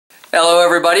Hello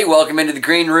everybody, welcome into the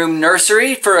Green Room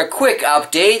Nursery. For a quick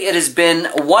update, it has been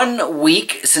 1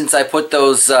 week since I put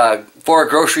those 4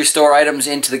 grocery store items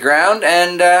into the ground,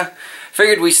 and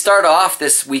figured we start off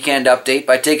this weekend update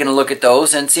by taking a look at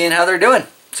those and seeing how they're doing.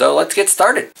 So let's get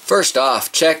started. First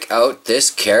off, check out this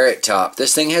carrot top.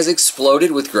 This thing has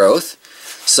exploded with growth,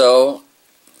 so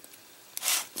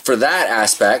for that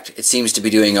aspect, it seems to be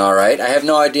doing alright. I have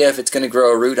no idea if it's going to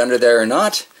grow a root under there or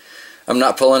not. I'm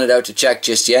not pulling it out to check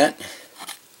just yet,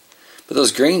 but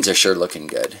those greens are sure looking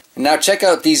good. And now check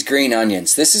out these green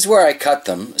onions. This is where I cut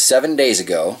them 7 days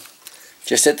ago,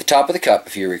 just at the top of the cup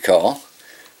if you recall,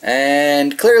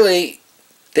 and clearly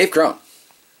they've grown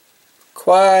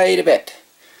quite a bit.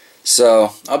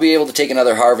 So I'll be able to take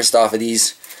another harvest off of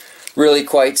these really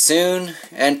quite soon,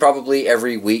 and probably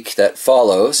every week that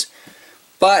follows.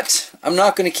 But I'm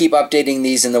not going to keep updating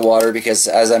these in the water because,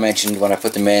 as I mentioned, when I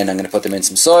put them in, I'm going to put them in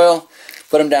some soil,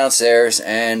 put them downstairs,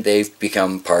 and they've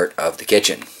become part of the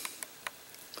kitchen.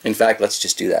 In fact, let's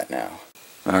just do that now.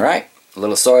 Alright, a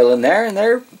little soil in there, and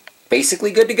they're basically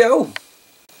good to go.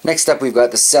 Next up, we've got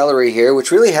the celery here,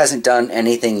 which really hasn't done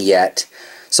anything yet.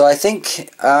 So I think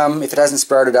if it hasn't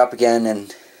sprouted up again in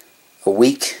a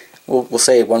week, we'll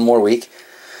say 1 more week,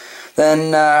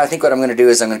 then I think what I'm going to do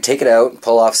is I'm going to take it out and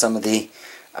pull off some of the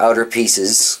outer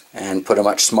pieces and put a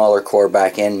much smaller core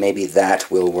back in. Maybe that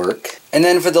will work. And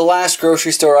then for the last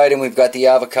grocery store item, we've got the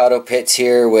avocado pits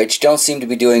here, which don't seem to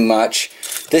be doing much.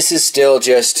 This is still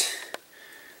just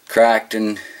cracked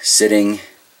and sitting,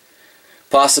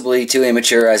 possibly too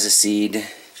immature as a seed.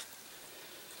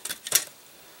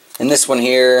 And this one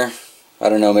here, I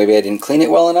don't know, maybe I didn't clean it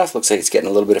well enough. Looks like it's getting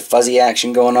a little bit of fuzzy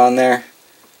action going on there.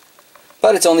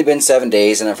 But it's only been 7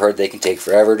 days, and I've heard they can take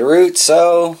forever to root,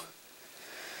 so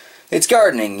it's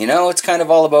gardening, you know, it's kind of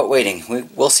all about waiting.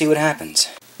 We'll see what happens.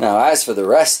 Now, as for the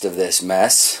rest of this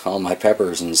mess, all my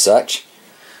peppers and such,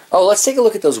 oh, let's take a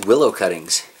look at those willow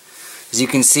cuttings. As you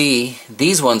can see,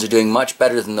 these ones are doing much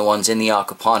better than the ones in the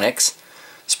aquaponics,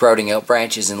 sprouting out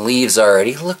branches and leaves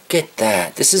already. Look at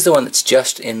that. This is the one that's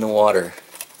just in the water.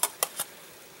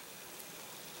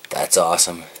 That's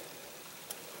awesome.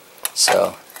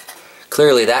 So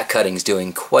clearly that cutting's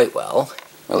doing quite well.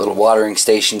 A little watering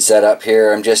station set up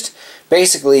here. I'm just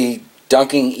basically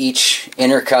dunking each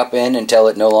inner cup in until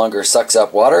it no longer sucks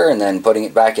up water, and then putting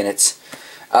it back in its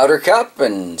outer cup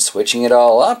and switching it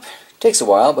all up. Takes a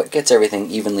while, but gets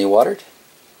everything evenly watered.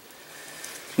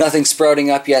 Nothing sprouting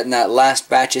up yet in that last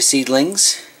batch of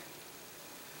seedlings.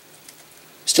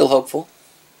 Still hopeful.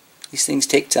 These things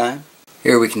take time.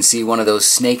 Here we can see one of those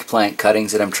snake plant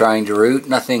cuttings that I'm trying to root.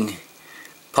 Nothing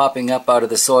popping up out of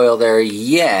the soil there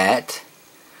yet,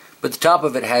 but the top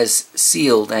of it has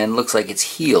sealed and looks like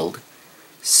it's healed.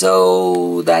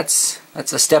 So that's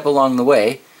a step along the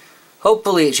way.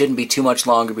 Hopefully it shouldn't be too much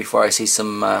longer before I see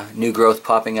some new growth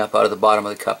popping up out of the bottom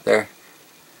of the cup there.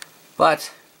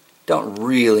 But don't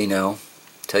really know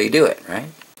till you do it, right?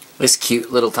 This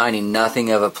cute little tiny nothing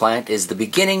of a plant is the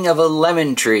beginning of a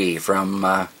lemon tree from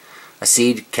a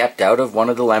seed kept out of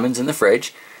one of the lemons in the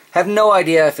fridge. Have no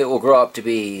idea if it will grow up to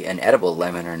be an edible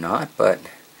lemon or not, but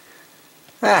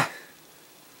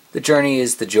the journey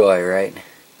is the joy, right?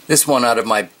 This one out of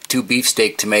my 2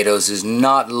 beefsteak tomatoes is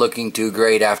not looking too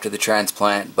great after the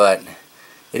transplant, but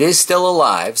it is still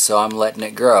alive, so I'm letting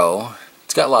it grow.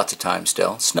 It's got lots of time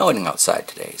still. It's snowing outside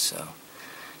today, so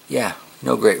yeah,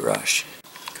 no great rush.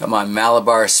 Got my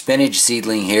Malabar spinach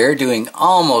seedling here, doing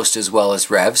almost as well as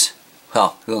Rev's.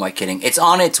 Well, who am I kidding? It's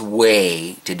on its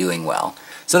way to doing well.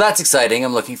 So that's exciting.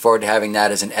 I'm looking forward to having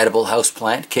that as an edible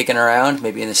houseplant kicking around,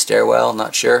 maybe in the stairwell,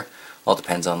 not sure. All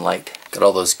depends on light. Got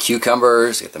all those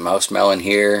cucumbers, got the mouse melon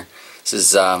here. This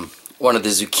is one of the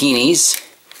zucchinis.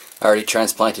 I already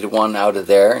transplanted one out of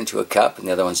there into a cup, and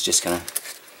the other one's just gonna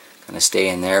stay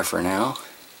in there for now.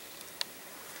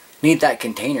 Need that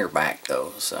container back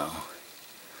though, so.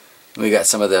 We got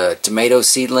some of the tomato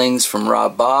seedlings from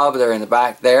Rob Bob. They're in the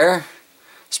back there,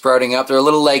 sprouting up. They're a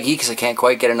little leggy because I can't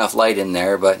quite get enough light in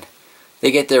there, but they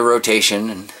get their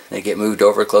rotation and they get moved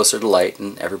over closer to light,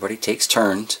 and everybody takes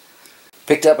turns.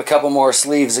 Picked up a couple more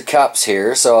sleeves of cups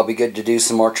here, so I'll be good to do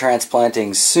some more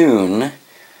transplanting soon,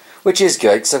 which is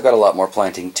good because I've got a lot more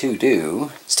planting to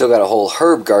do. Still got a whole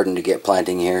herb garden to get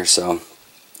planting here, so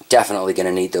definitely going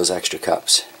to need those extra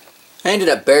cups. I ended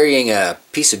up burying a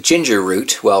piece of ginger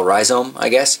root, well, rhizome, I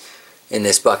guess, in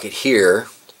this bucket here.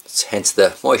 Hence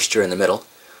the moisture in the middle.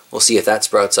 We'll see if that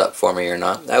sprouts up for me or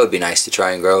not. That would be nice to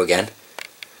try and grow again.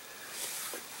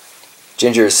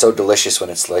 Ginger is so delicious when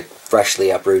it's like freshly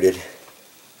uprooted.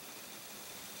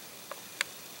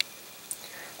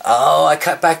 Oh, I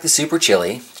cut back the super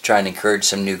chili to try and encourage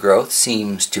some new growth.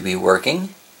 Seems to be working.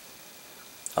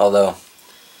 Although,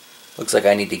 looks like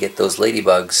I need to get those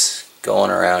ladybugs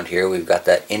going around here. We've got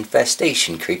that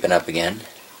infestation creeping up again.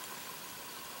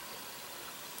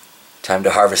 Time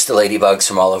to harvest the ladybugs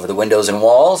from all over the windows and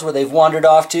walls where they've wandered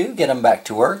off to. Get them back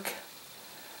to work.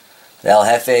 The El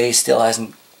Jefe still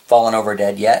hasn't fallen over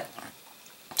dead yet.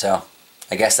 So,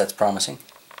 I guess that's promising.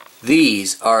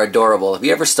 These are adorable. Have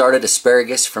you ever started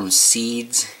asparagus from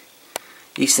seeds?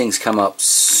 These things come up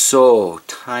so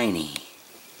tiny.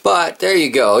 But there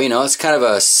you go. You know, it's kind of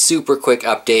a super quick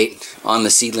update on the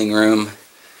seedling room,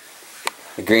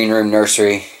 the green room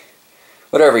nursery,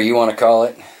 whatever you want to call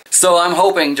it. So I'm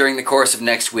hoping during the course of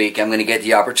next week I'm going to get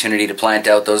the opportunity to plant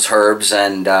out those herbs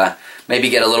and maybe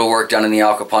get a little work done in the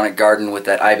aquaponic garden with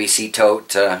that IBC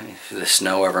tote if the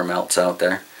snow ever melts out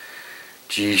there.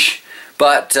 Geesh.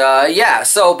 But yeah,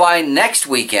 so by next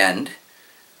weekend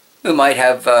we might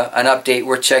have an update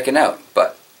worth checking out.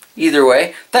 But either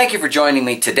way, thank you for joining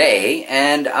me today,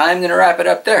 and I'm going to wrap it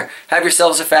up there. Have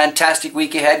yourselves a fantastic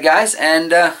week ahead, guys,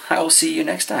 and I will see you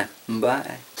next time.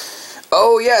 Bye.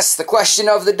 Oh yes, the question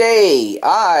of the day.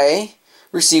 I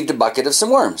received a bucket of some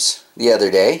worms the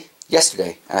other day,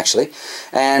 yesterday actually,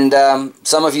 and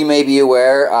some of you may be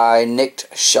aware I nicked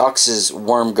Shocks's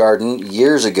worm garden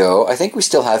years ago. I think we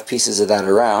still have pieces of that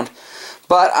around,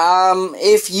 but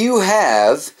if you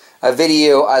have a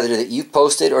video either that you've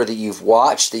posted or that you've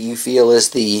watched that you feel is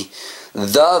the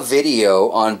video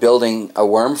on building a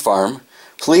worm farm,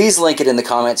 please link it in the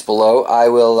comments below. I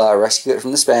will rescue it from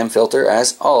the spam filter,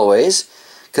 as always,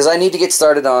 because I need to get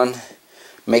started on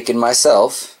making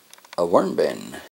myself a worm bin.